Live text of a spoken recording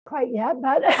quite yet,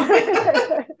 but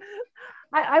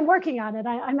I'm working on it.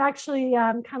 I'm actually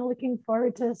kind of looking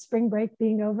forward to spring break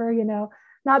being over.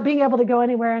 Not being able to go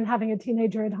anywhere and having a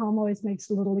teenager at home always makes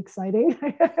it a little exciting.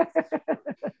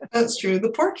 That's true.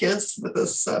 The poor kids with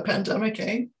this pandemic,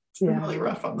 eh? It's been really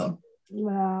rough on them.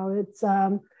 Well, it's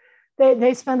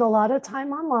they spend a lot of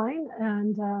time online,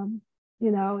 and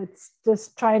it's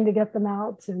just trying to get them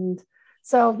out. And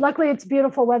so luckily it's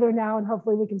beautiful weather now, and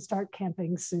hopefully we can start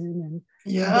camping soon and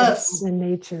yes, in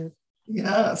nature.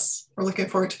 Yes, we're looking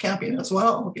forward to camping as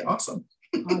well. It'll be awesome.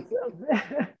 Awesome.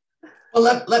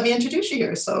 Well, let me introduce you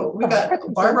here. So we've got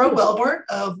Barbara Wellborn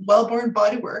of Wellborn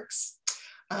Bodyworks.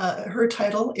 Her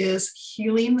title is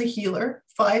Healing the Healer,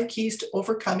 5 Keys to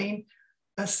Overcoming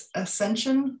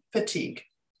Ascension Fatigue.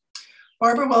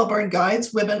 Barbara Wellborn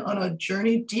guides women on a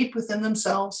journey deep within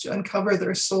themselves to uncover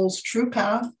their soul's true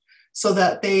path so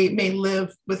that they may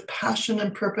live with passion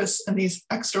and purpose in these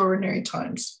extraordinary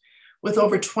times. With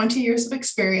over 20 years of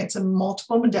experience in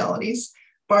multiple modalities,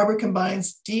 Barbara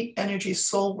combines deep energy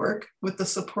soul work with the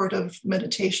support of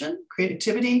meditation,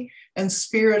 creativity, and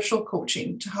spiritual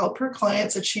coaching to help her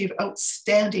clients achieve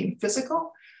outstanding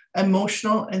physical,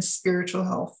 emotional, and spiritual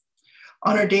health.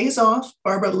 On her days off,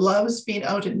 Barbara loves being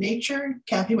out in nature,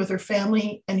 camping with her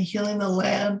family, and healing the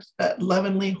land that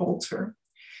lovingly holds her.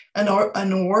 An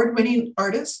award-winning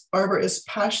artist, Barbara is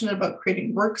passionate about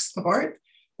creating works of art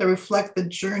that reflect the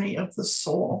journey of the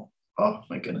soul. Oh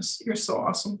my goodness, you're so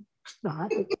awesome. I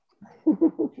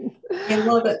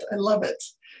love it. I love it.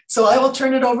 So I will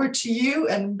turn it over to you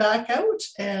and back out.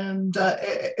 And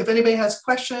if anybody has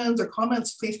questions or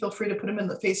comments, please feel free to put them in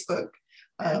the Facebook.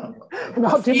 And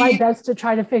I'll do my best to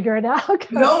try to figure it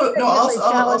out. No,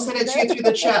 I'll send it to you through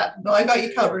the chat. No, I got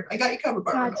you covered.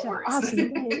 Barbara. Gotcha. No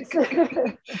worries.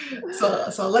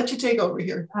 Awesome. So I'll let you take over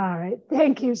here. All right.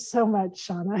 Thank you so much,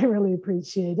 Shauna. I really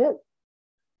appreciate it.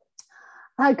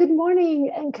 Good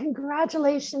morning and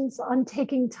congratulations on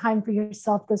taking time for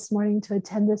yourself this morning to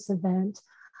attend this event.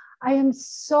 I am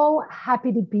so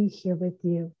happy to be here with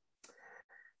you.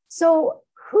 So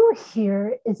who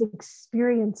here is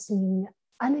experiencing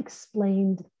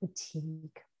unexplained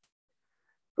fatigue?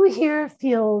 Who here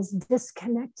feels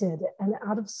disconnected and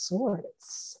out of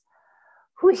sorts?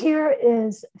 Who here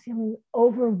is feeling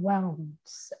overwhelmed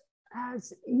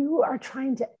as you are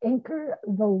trying to anchor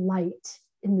the light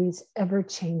in these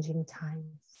ever-changing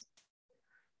times?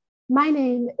 My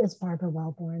name is Barbara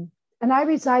Wellborn, and I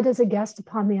reside as a guest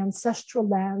upon the ancestral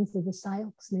lands of the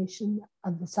Syilx Nation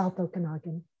of the South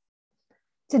Okanagan.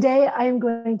 Today, I am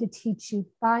going to teach you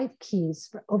 5 keys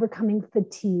for overcoming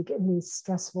fatigue in these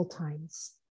stressful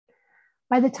times.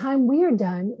 By the time we are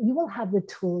done, you will have the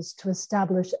tools to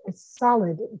establish a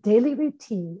solid daily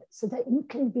routine so that you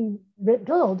can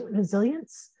build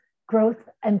resilience, growth,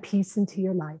 and peace into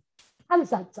your life. How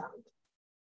does that sound?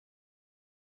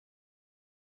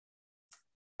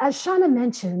 As Shauna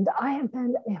mentioned, I have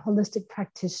been a holistic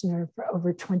practitioner for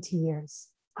over 20 years.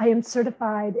 I am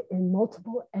certified in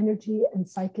multiple energy and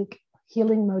psychic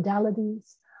healing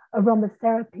modalities,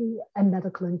 aromatherapy, and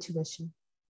medical intuition.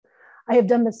 I have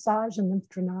done massage and lymph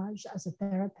drainage as a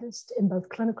therapist in both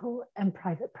clinical and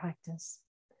private practice.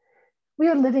 We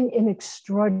are living in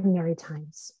extraordinary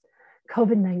times.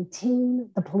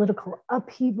 COVID-19, the political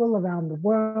upheaval around the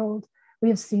world. We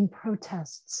have seen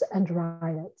protests and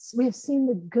riots. We have seen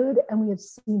the good and we have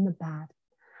seen the bad.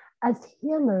 As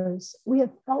healers, we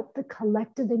have felt the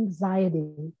collective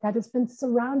anxiety that has been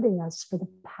surrounding us for the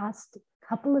past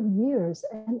couple of years,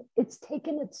 and it's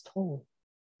taken its toll.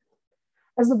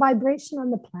 As the vibration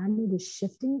on the planet is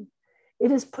shifting,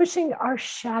 it is pushing our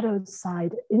shadow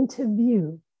side into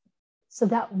view so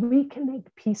that we can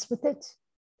make peace with it,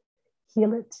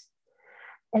 heal it,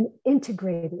 and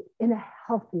integrate it in a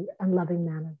healthy and loving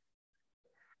manner.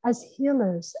 As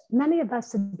healers, many of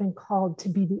us have been called to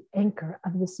be the anchor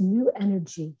of this new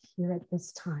energy here at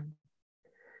this time.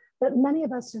 But many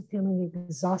of us are feeling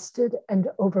exhausted and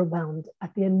overwhelmed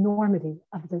at the enormity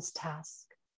of this task.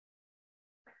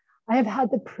 I have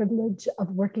had the privilege of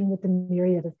working with a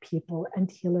myriad of people and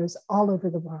healers all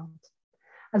over the world.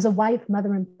 As a wife,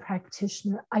 mother, and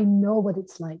practitioner, I know what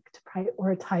it's like to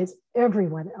prioritize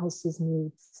everyone else's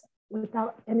needs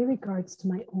without any regards to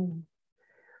my own.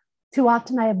 Too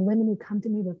often I have women who come to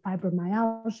me with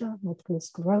fibromyalgia, multiple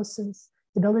sclerosis,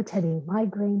 debilitating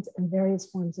migraines, and various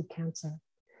forms of cancer.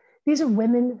 These are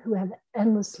women who have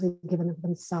endlessly given of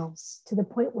themselves to the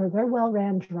point where their well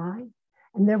ran dry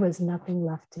and there was nothing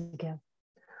left to give.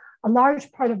 A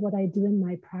large part of what I do in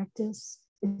my practice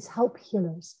is help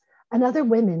healers and other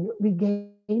women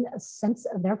regain a sense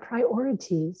of their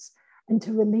priorities and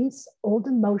to release old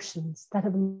emotions that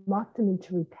have locked them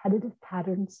into repetitive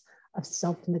patterns of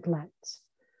self-neglect.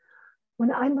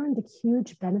 When I learned the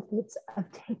huge benefits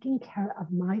of taking care of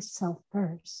myself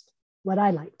first, what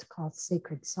I like to call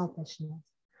sacred selfishness,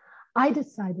 I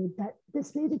decided that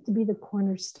this needed to be the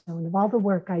cornerstone of all the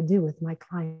work I do with my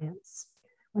clients.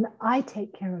 When I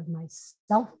take care of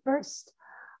myself first,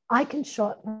 I can show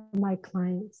up for my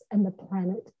clients and the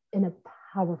planet in a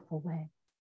powerful way.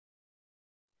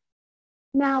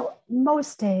 Now,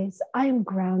 most days I am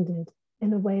grounded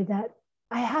in a way that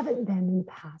I haven't been in the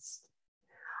past.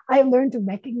 I have learned to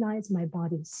recognize my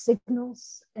body's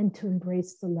signals and to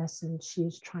embrace the lessons she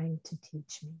is trying to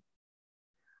teach me.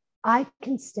 I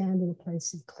can stand in a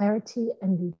place of clarity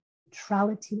and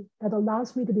neutrality that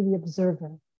allows me to be the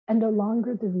observer and no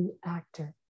longer the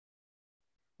reactor.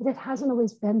 But it hasn't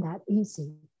always been that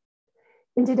easy.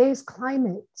 In today's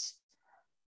climate,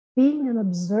 being an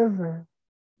observer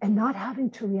and not having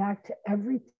to react to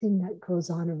everything that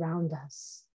goes on around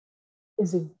us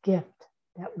is a gift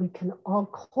that we can all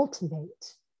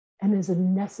cultivate and is a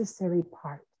necessary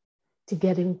part to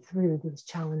getting through these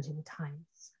challenging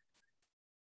times.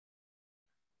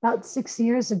 About 6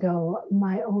 years ago,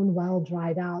 my own well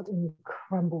dried out and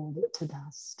crumbled to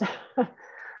dust.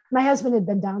 My husband had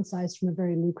been downsized from a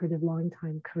very lucrative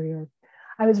long-time career.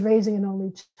 I was raising an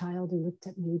only child who looked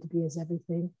at me to be his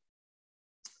everything.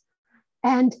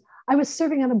 And I was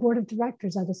serving on a board of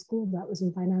directors at a school that was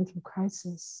in financial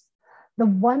crisis. The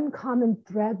one common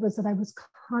thread was that I was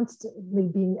constantly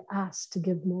being asked to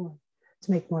give more,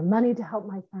 to make more money to help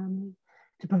my family,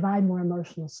 to provide more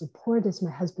emotional support as my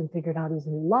husband figured out his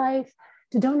new life,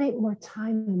 to donate more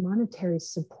time and monetary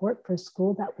support for a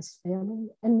school that was failing.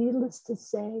 And needless to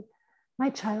say, my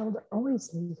child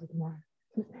always needed more.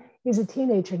 He's a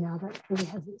teenager now that really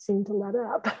hasn't seemed to let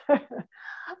up.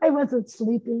 I wasn't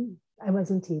sleeping, I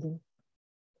wasn't eating.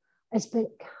 I spent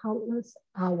countless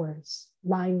hours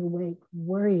lying awake,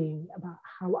 worrying about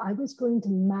how I was going to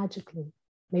magically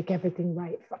make everything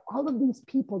right for all of these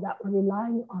people that were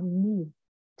relying on me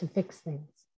to fix things.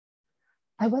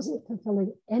 I wasn't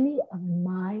fulfilling any of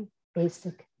my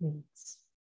basic needs.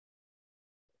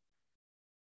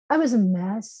 I was a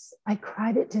mess. I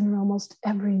cried at dinner almost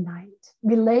every night,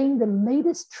 relaying the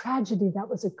latest tragedy that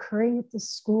was occurring at the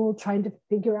school, trying to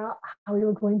figure out how we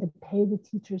were going to pay the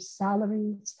teachers'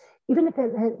 salaries, even if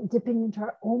it meant dipping into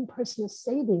our own personal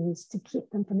savings to keep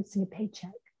them from missing a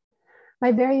paycheck.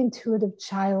 My very intuitive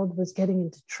child was getting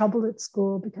into trouble at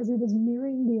school because he was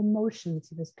mirroring the emotions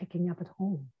he was picking up at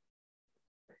home.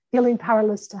 Feeling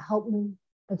powerless to help me,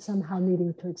 but somehow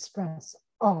needing to express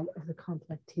all of the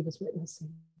conflict he was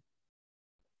witnessing.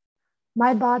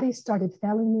 My body started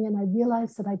failing me and I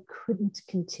realized that I couldn't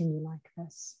continue like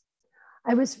this.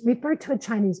 I was referred to a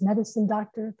Chinese medicine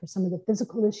doctor for some of the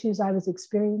physical issues I was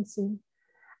experiencing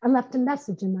and left a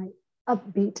message in my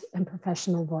upbeat and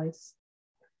professional voice.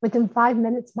 Within 5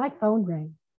 minutes, my phone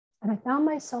rang and I found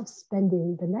myself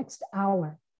spending the next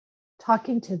hour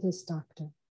talking to this doctor.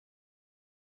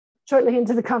 Shortly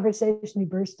into the conversation, he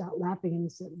burst out laughing and he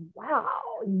said, "Wow,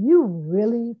 you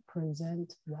really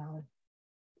present well.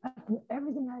 From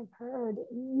everything I've heard,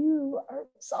 you are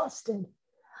exhausted.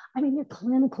 I mean, you're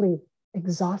clinically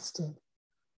exhausted.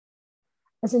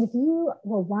 As in, if you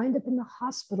will wind up in the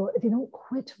hospital, if you don't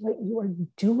quit what you are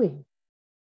doing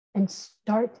and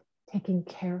start taking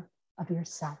care of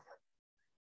yourself."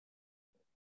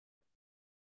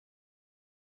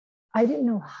 I didn't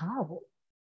know how.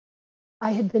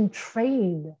 I had been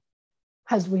trained,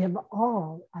 as we have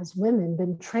all, as women,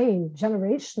 been trained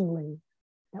generationally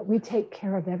that we take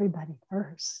care of everybody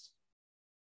first.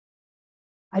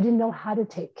 I didn't know how to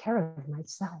take care of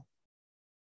myself.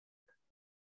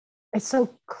 I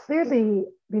so clearly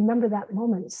remember that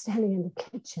moment standing in the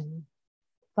kitchen,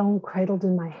 phone cradled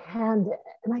in my hand,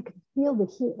 and I could feel the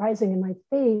heat rising in my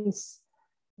face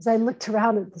as I looked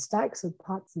around at the stacks of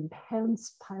pots and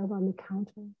pans piled on the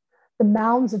counter, the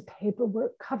mounds of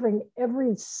paperwork covering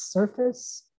every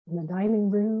surface in the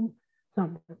dining room,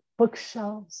 on the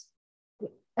bookshelves, the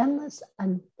endless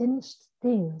unfinished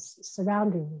things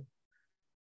surrounding me.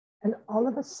 And all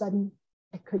of a sudden,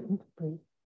 I couldn't breathe.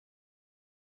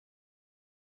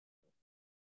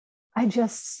 I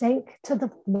just sank to the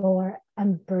floor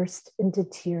and burst into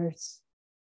tears.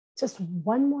 Just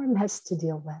one more mess to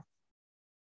deal with.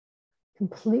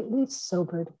 Completely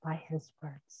sobered by his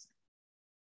words.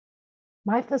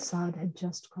 My facade had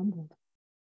just crumbled.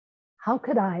 How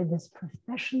could I, this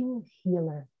professional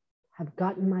healer, have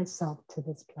gotten myself to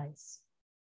this place?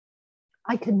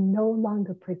 I could no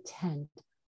longer pretend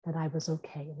that I was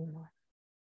okay anymore.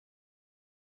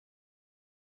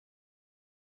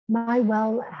 My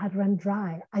well had run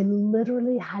dry. I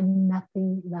literally had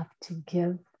nothing left to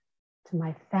give to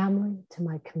my family, to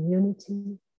my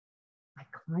community, my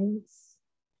clients.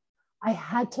 I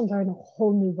had to learn a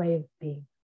whole new way of being.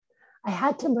 I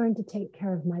had to learn to take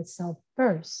care of myself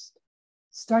first,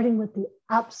 starting with the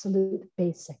absolute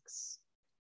basics: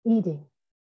 eating,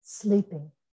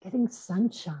 sleeping, getting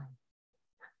sunshine,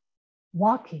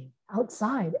 walking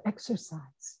outside,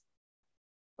 exercise.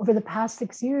 Over the past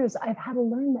 6 years, I've had to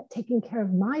learn that taking care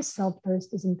of myself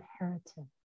first is imperative.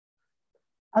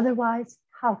 Otherwise,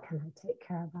 how can I take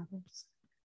care of others?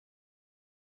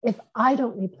 If I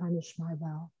don't replenish my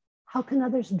well, how can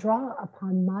others draw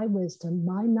upon my wisdom,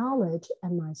 my knowledge,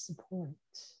 and my support?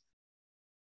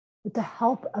 With the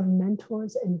help of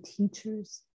mentors and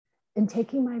teachers, in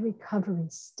taking my recovery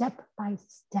step by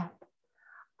step,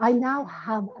 I now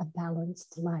have a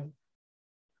balanced life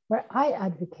where I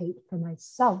advocate for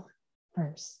myself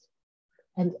first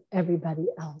and everybody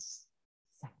else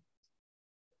second.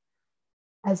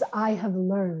 As I have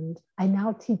learned, I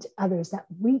now teach others that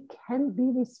we can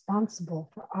be responsible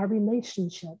for our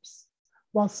relationships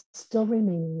while still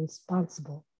remaining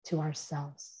responsible to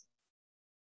ourselves.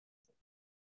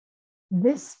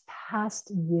 This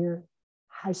past year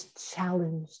has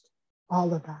challenged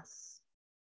all of us.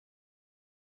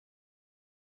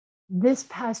 This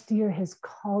past year has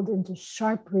called into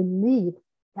sharp relief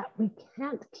that we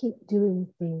can't keep doing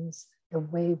things the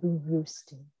way we used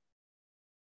to.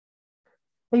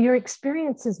 But your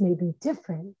experiences may be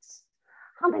different.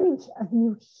 How many of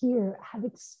you here have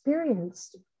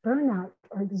experienced burnout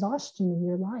or exhaustion in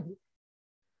your life,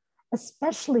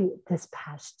 especially this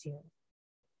past year?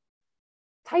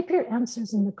 Type your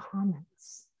answers in the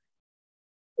comments.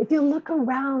 If you look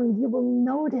around, you will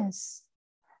notice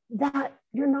that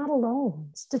you're not alone.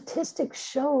 Statistics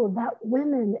show that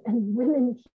women, and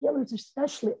women healers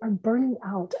especially, are burning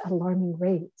out at alarming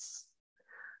rates.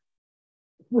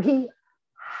 We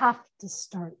have to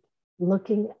start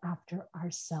looking after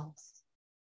ourselves.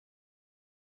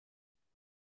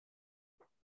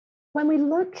 When we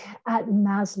look at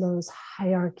Maslow's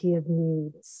hierarchy of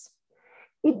needs,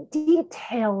 it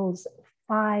details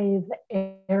 5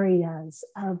 areas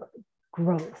of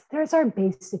growth. There's our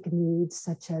basic needs,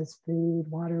 such as food,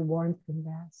 water, warmth, and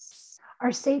rest.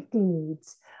 Our safety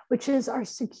needs, which is our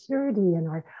security and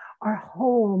our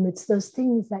home. It's those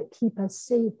things that keep us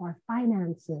safe, our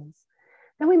finances.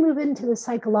 Then we move into the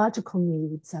psychological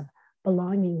needs of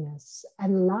belongingness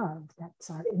and love. That's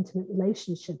our intimate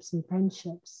relationships and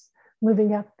friendships.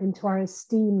 Moving up into our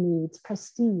esteem needs,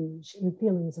 prestige, and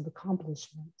feelings of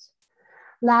accomplishment.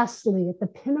 Lastly, at the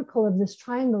pinnacle of this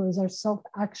triangle is our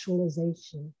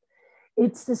self-actualization.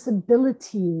 It's this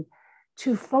ability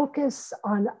to focus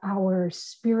on our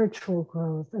spiritual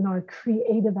growth and our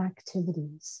creative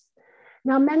activities.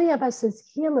 Now, many of us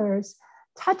as healers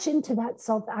touch into that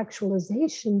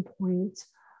self-actualization point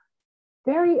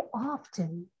very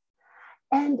often.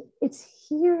 And it's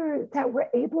here that we're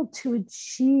able to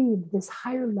achieve this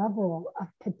higher level of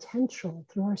potential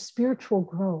through our spiritual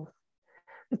growth.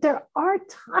 But there are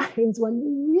times when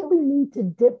we really need to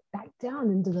dip back down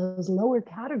into those lower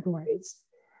categories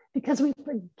because we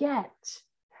forget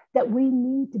that we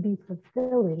need to be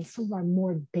fulfilling some of our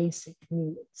more basic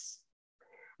needs.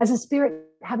 As a spirit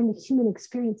having a human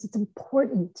experience, it's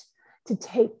important to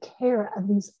take care of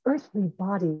these earthly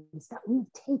bodies that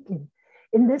we've taken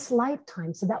in this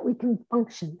lifetime so that we can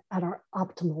function at our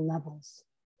optimal levels.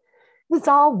 It's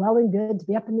all well and good to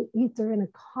be up in the ether in a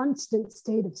constant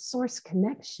state of source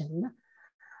connection,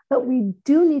 but we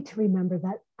do need to remember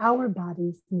that our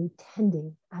bodies need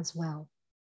tending as well.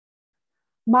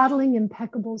 Modeling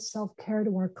impeccable self-care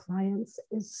to our clients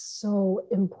is so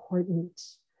important.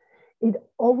 It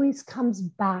always comes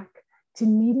back to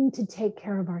needing to take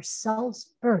care of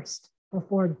ourselves first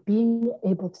before being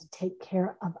able to take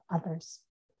care of others.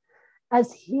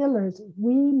 As healers,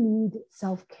 we need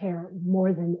self-care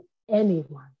more than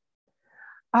anyone.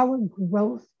 Our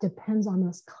growth depends on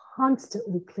us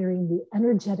constantly clearing the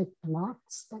energetic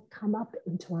blocks that come up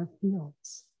into our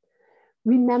fields.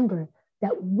 Remember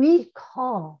that we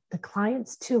call the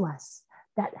clients to us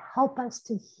that help us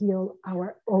to heal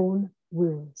our own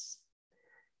wounds.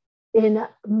 In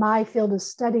my field of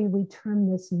study, we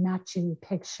term this matching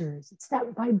pictures. It's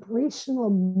that vibrational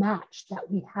match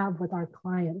that we have with our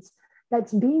clients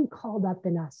that's being called up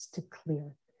in us to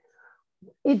clear.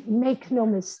 Make no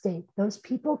mistake, those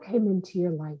people came into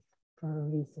your life for a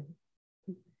reason.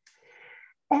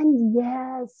 And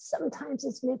yes, sometimes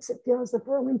this makes it feel as if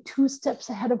we're only 2 steps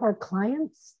ahead of our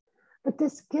clients, but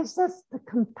this gives us the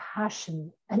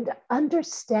compassion and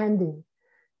understanding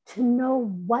to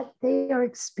know what they are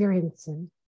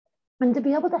experiencing and to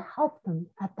be able to help them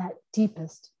at that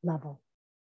deepest level.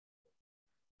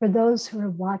 For those who are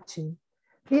watching,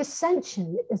 the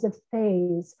ascension is a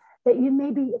phase that you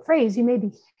may be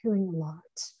hearing a lot.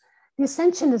 The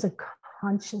ascension is a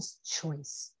conscious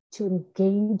choice to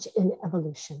engage in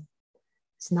evolution.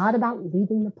 It's not about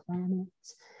leaving the planet.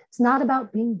 It's not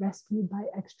about being rescued by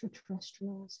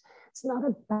extraterrestrials. It's not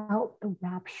about the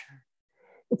rapture.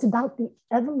 It's about the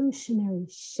evolutionary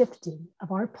shifting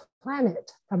of our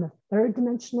planet from a third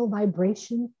dimensional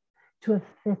vibration to a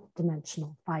fifth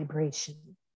dimensional vibration.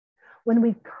 When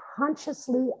we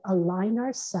consciously align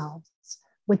ourselves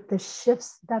with the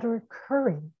shifts that are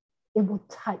occurring, it will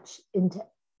touch into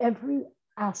every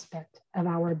aspect of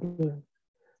our being,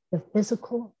 the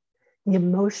physical, the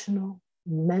emotional,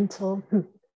 mental,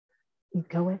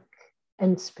 egoic,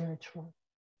 and spiritual.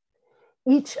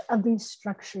 Each of these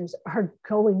structures are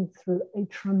going through a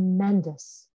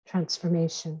tremendous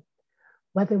transformation,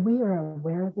 whether we are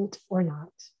aware of it or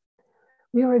not.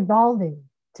 We are evolving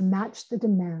to match the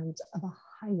demands of a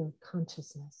higher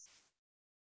consciousness.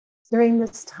 During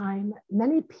this time,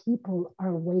 many people are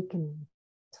awakening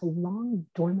to long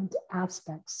dormant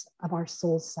aspects of our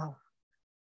soul self.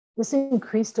 This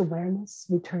increased awareness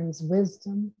returns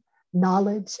wisdom,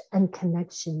 knowledge, and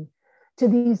connection to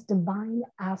these divine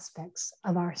aspects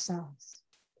of ourselves.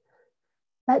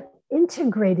 But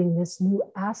integrating this new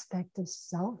aspect of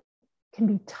self can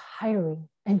be tiring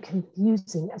and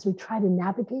confusing as we try to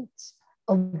navigate,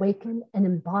 awaken, and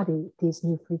embody these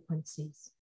new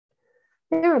frequencies.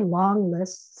 There are long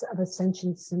lists of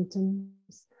ascension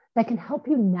symptoms that can help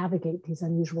you navigate these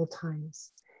unusual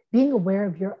times. Being aware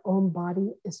of your own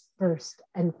body is first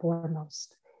and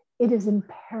foremost. It is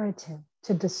imperative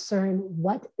to discern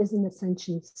what is an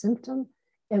ascension symptom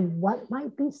and what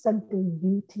might be something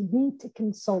you need to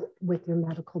consult with your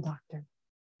medical doctor.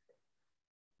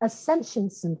 Ascension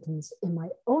symptoms, in my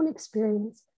own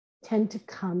experience, tend to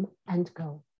come and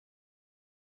go.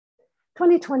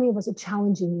 2020 was a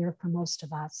challenging year for most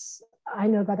of us. I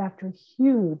know that after a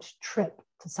huge trip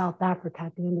to South Africa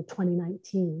at the end of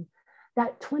 2019,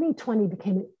 that 2020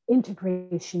 became an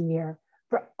integration year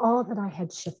for all that I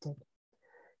had shifted.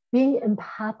 Being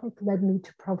empathic led me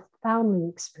to profoundly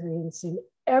experiencing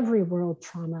every world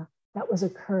trauma that was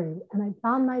occurring, and I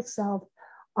found myself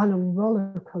on a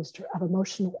roller coaster of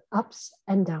emotional ups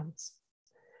and downs.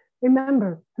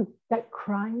 Remember that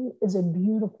crying is a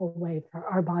beautiful way for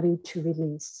our body to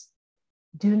release.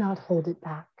 Do not hold it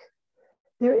back.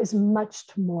 There is much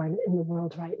to mourn in the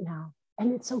world right now,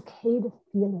 and it's okay to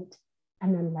feel it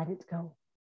and then let it go.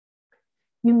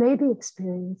 You may be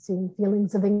experiencing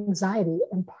feelings of anxiety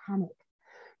and panic.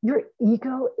 Your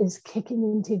ego is kicking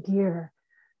into gear,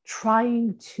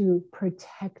 trying to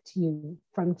protect you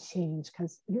from change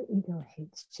because your ego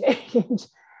hates change.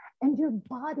 And your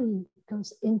body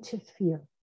goes into fear.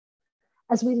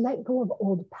 As we let go of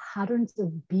old patterns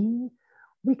of being,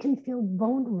 we can feel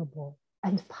vulnerable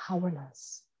and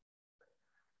powerless.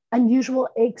 Unusual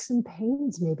aches and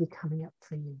pains may be coming up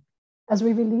for you. As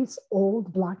we release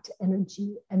old blocked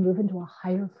energy and move into a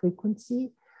higher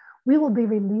frequency, we will be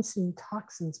releasing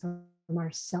toxins from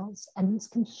our cells, and these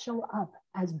can show up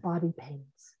as body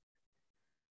pains.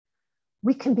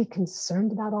 We can be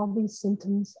concerned about all these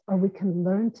symptoms, or we can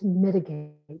learn to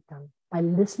mitigate them by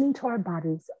listening to our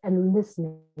bodies and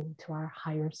listening to our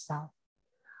higher self.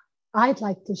 I'd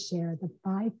like to share the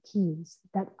 5 keys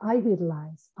that I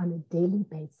utilize on a daily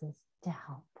basis to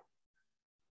help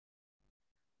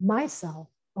myself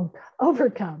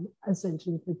overcome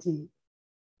ascension fatigue.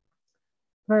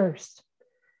 First,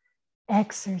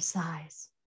 exercise.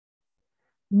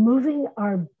 Moving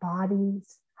our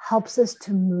bodies helps us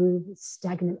to move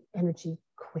stagnant energy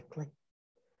quickly.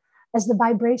 As the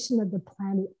vibration of the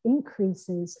planet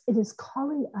increases, it is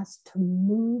calling us to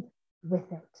move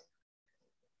with it.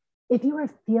 If you are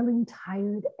feeling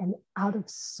tired and out of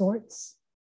sorts,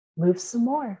 move some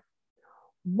more.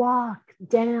 Walk,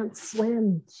 dance,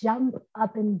 swim, jump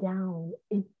up and down.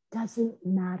 It doesn't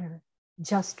matter.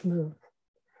 Just move.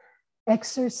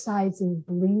 Exercising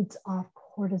bleeds off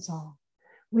cortisol,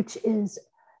 which is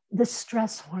the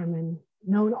stress hormone,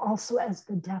 known also as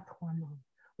the death hormone.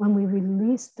 When we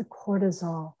release the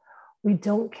cortisol, we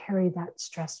don't carry that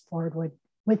stress forward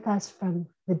with us from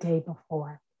the day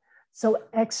before. So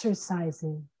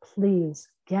exercising, please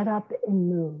get up and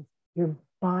move. Your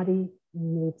body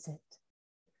needs it.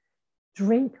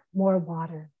 Drink more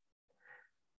water.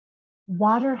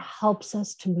 Water helps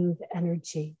us to move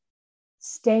energy.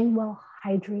 Staying well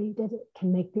hydrated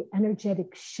can make the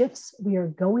energetic shifts we are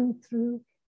going through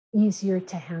easier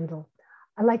to handle.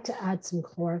 I like to add some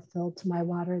chlorophyll to my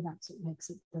water. That's what makes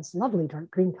it this lovely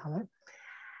dark green color.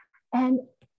 And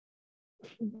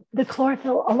the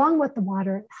chlorophyll, along with the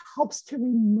water, helps to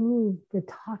remove the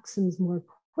toxins more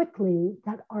quickly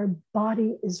that our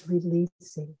body is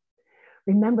releasing.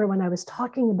 Remember when I was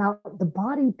talking about the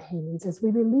body pains, as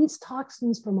we release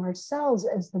toxins from our cells,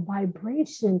 as the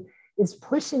vibration is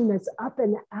pushing this up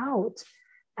and out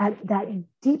at that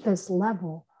deepest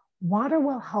level, water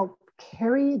will help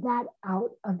carry that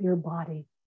out of your body.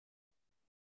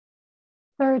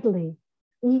 Thirdly,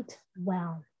 eat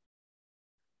well.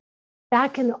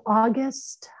 Back in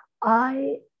August,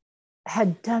 I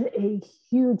had done a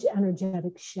huge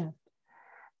energetic shift.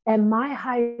 And my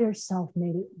higher self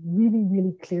made it really,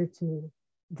 really clear to me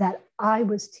that I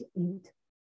was to eat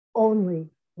only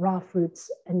raw fruits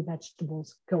and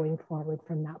vegetables going forward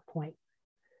from that point.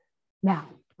 Now,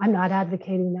 I'm not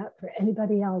advocating that for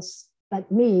anybody else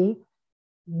but me.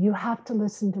 You have to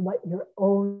listen to what your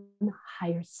own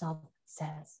higher self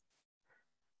says.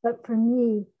 But for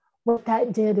me, what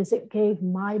that did is it gave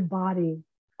my body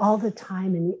all the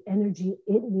time and the energy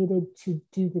it needed to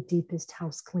do the deepest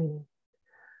house cleaning.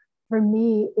 For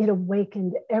me, it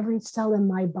awakened every cell in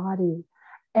my body,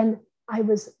 and I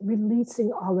was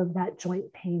releasing all of that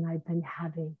joint pain I've been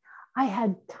having. I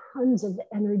had tons of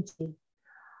energy.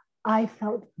 I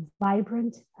felt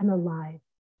vibrant and alive.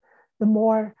 The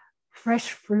more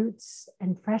fresh fruits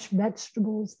and fresh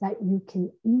vegetables that you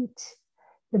can eat,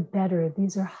 the better.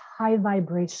 These are high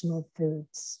vibrational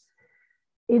foods.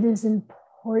 It is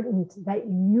important that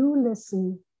you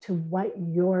listen to what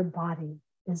your body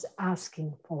is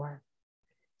asking for.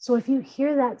 So if you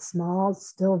hear that small,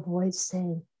 still voice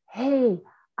saying, hey,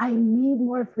 I need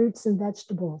more fruits and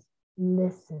vegetables,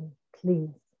 listen, please.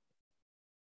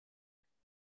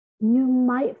 You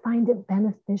might find it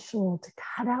beneficial to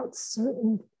cut out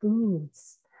certain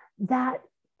foods that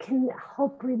can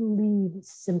help relieve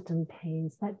symptoms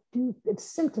that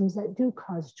do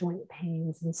cause joint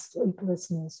pains and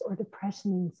sleeplessness or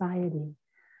depression, anxiety.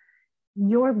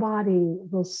 Your body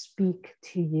will speak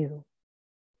to you.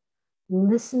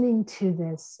 Listening to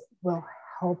this will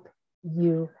help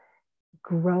you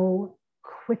grow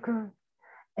quicker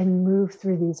and move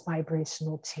through these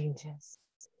vibrational changes.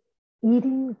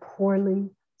 Eating poorly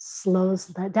slows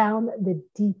down the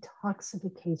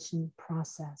detoxification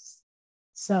process.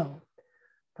 So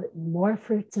put more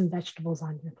fruits and vegetables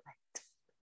on your plate.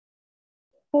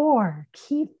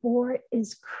 Key four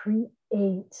is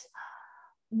create.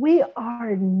 We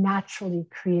are naturally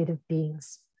creative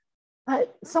beings,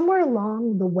 but somewhere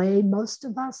along the way, most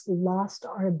of us lost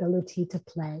our ability to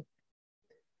play.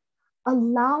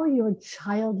 Allow your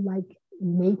childlike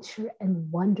nature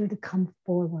and wonder to come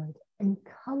forward and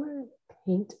color,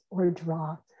 paint, or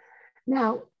draw.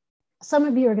 Now, some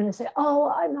of you are going to say, oh,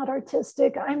 I'm not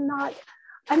artistic. I'm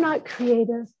not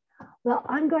creative. Well,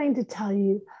 I'm going to tell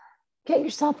you, get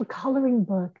yourself a coloring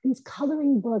book. These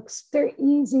coloring books, they're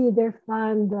easy, they're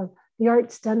fun. The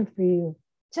art's done for you.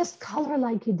 Just color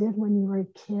like you did when you were a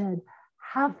kid.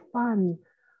 Have fun.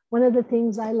 One of the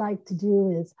things I like to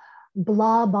do is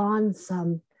blob on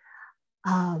some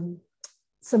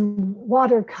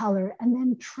watercolor and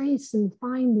then trace and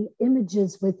find the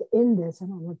images within this. I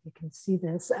don't know if you can see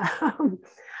this.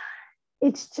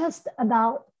 It's just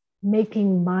about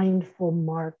making mindful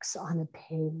marks on a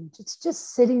page. It's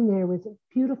just sitting there with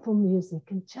beautiful music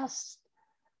and just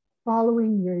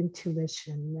following your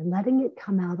intuition and letting it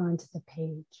come out onto the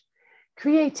page.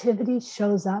 Creativity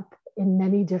shows up in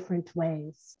many different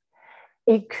ways.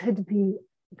 It could be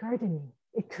gardening.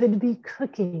 It could be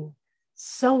cooking,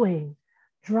 sewing,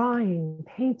 drawing,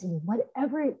 painting,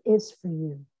 whatever it is for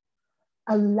you.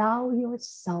 Allow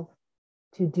yourself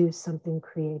to do something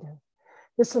creative.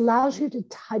 This allows you to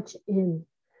touch in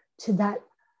to that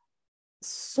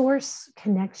source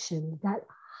connection, that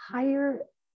higher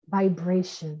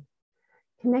vibration,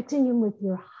 connecting in with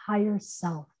your higher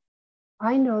self.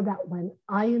 I know that when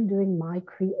I am doing my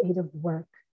creative work,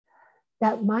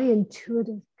 that my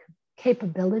intuitive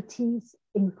capabilities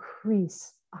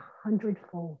increase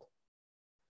 100-fold.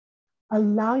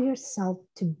 Allow yourself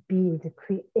to be the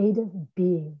creative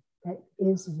being that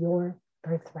is your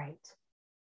birthright.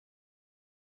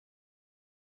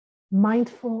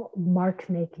 Mindful mark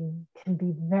making can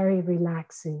be very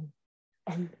relaxing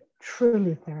and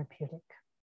truly therapeutic.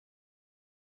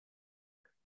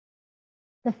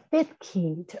 The fifth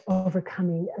key to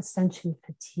overcoming ascension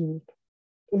fatigue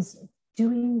is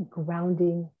doing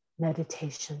grounding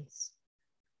meditations.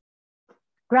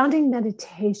 Grounding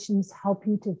meditations help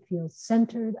you to feel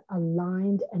centered,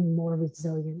 aligned, and more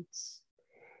resilient.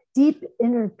 Deep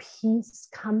inner peace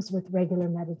comes with regular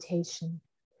meditation.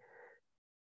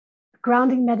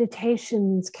 Grounding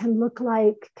meditations can look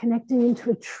like connecting into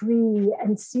a tree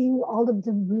and seeing all of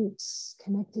the roots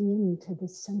connecting into the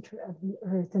center of the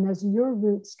earth. And as your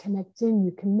roots connect in,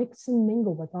 you can mix and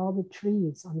mingle with all the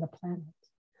trees on the planet.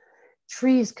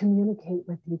 Trees communicate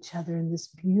with each other in this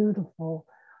beautiful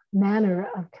manner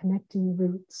of connecting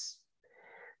roots.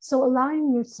 So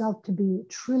allowing yourself to be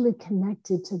truly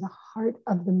connected to the heart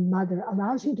of the mother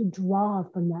allows you to draw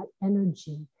from that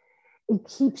energy. It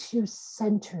keeps you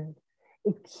centered.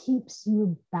 It keeps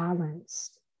you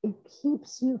balanced. It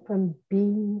keeps you from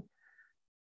being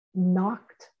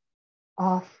knocked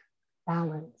off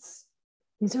balance.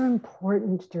 These are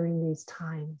important during these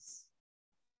times.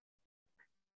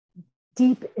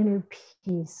 Deep inner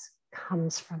peace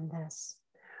comes from this.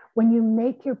 When you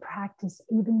make your practice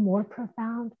even more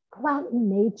profound, go out in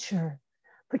nature,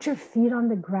 put your feet on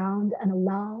the ground and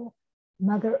allow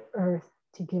Mother Earth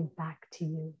to give back to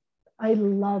you. I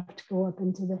love to go up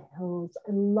into the hills.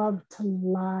 I love to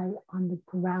lie on the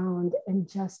ground and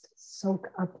just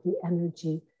soak up the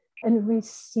energy and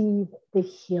receive the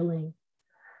healing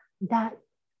that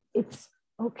it's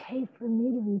okay for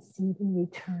me to receive in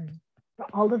return for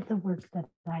all of the work that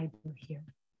I do here.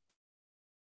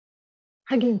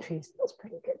 Hugging trees feels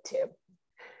pretty good too.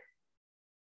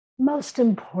 Most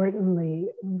importantly,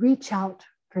 reach out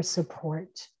for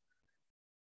support.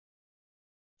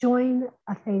 Join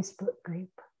a Facebook group.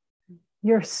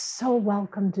 You're so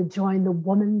welcome to join the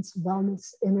Woman's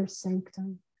Wellness Inner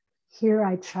Sanctum. Here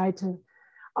I try to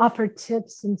offer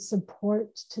tips and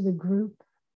support to the group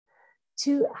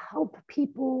to help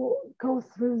people go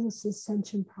through this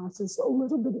ascension process a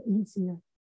little bit easier.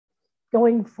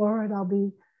 Going forward, I'll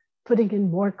be putting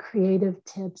in more creative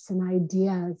tips and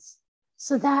ideas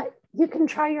so that you can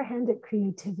try your hand at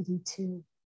creativity too.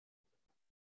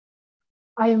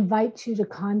 I invite you to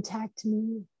contact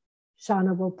me.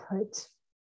 Shauna will put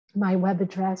my web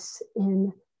address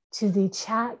into the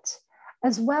chat,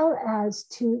 as well as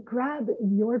to grab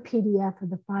your PDF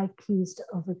of the 5 Keys to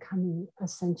Overcoming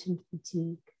Ascension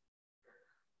Fatigue.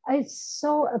 I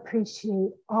so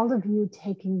appreciate all of you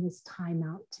taking this time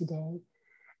out today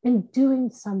and doing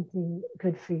something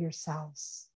good for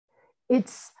yourselves.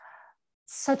 It's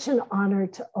such an honor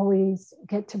to always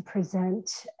get to present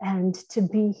and to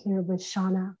be here with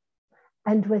Shauna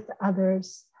and with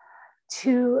others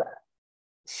to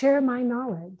share my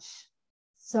knowledge.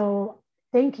 So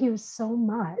thank you so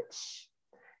much.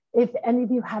 If any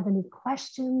of you have any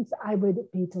questions, I would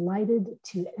be delighted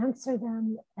to answer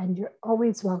them, and you're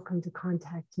always welcome to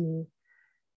contact me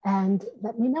and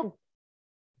let me know.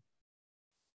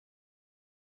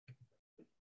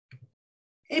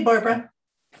 Hey, Barbara.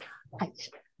 Hi.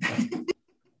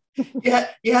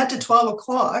 You had to 12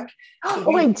 o'clock.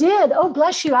 So I did. Oh,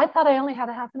 bless you. I thought I only had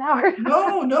a half an hour.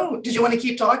 No. Did you want to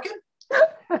keep talking?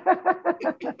 Dang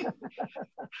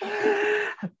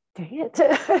it. Do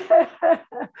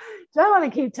I want to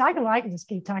keep talking? Well, I can just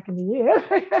keep talking to you.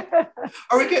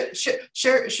 Are we good?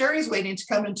 Sherry's waiting to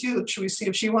come in too. Should we see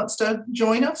if she wants to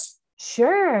join us?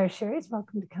 Sure. Sherry's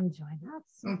welcome to come join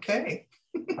us. Okay.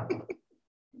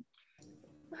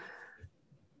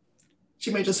 She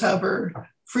may just have her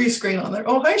free screen on there.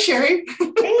 Oh, hi, Sherry.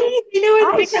 Hey,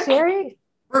 Hi, Sherry.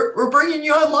 We're bringing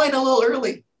you online a little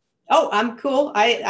early. Oh, I'm cool.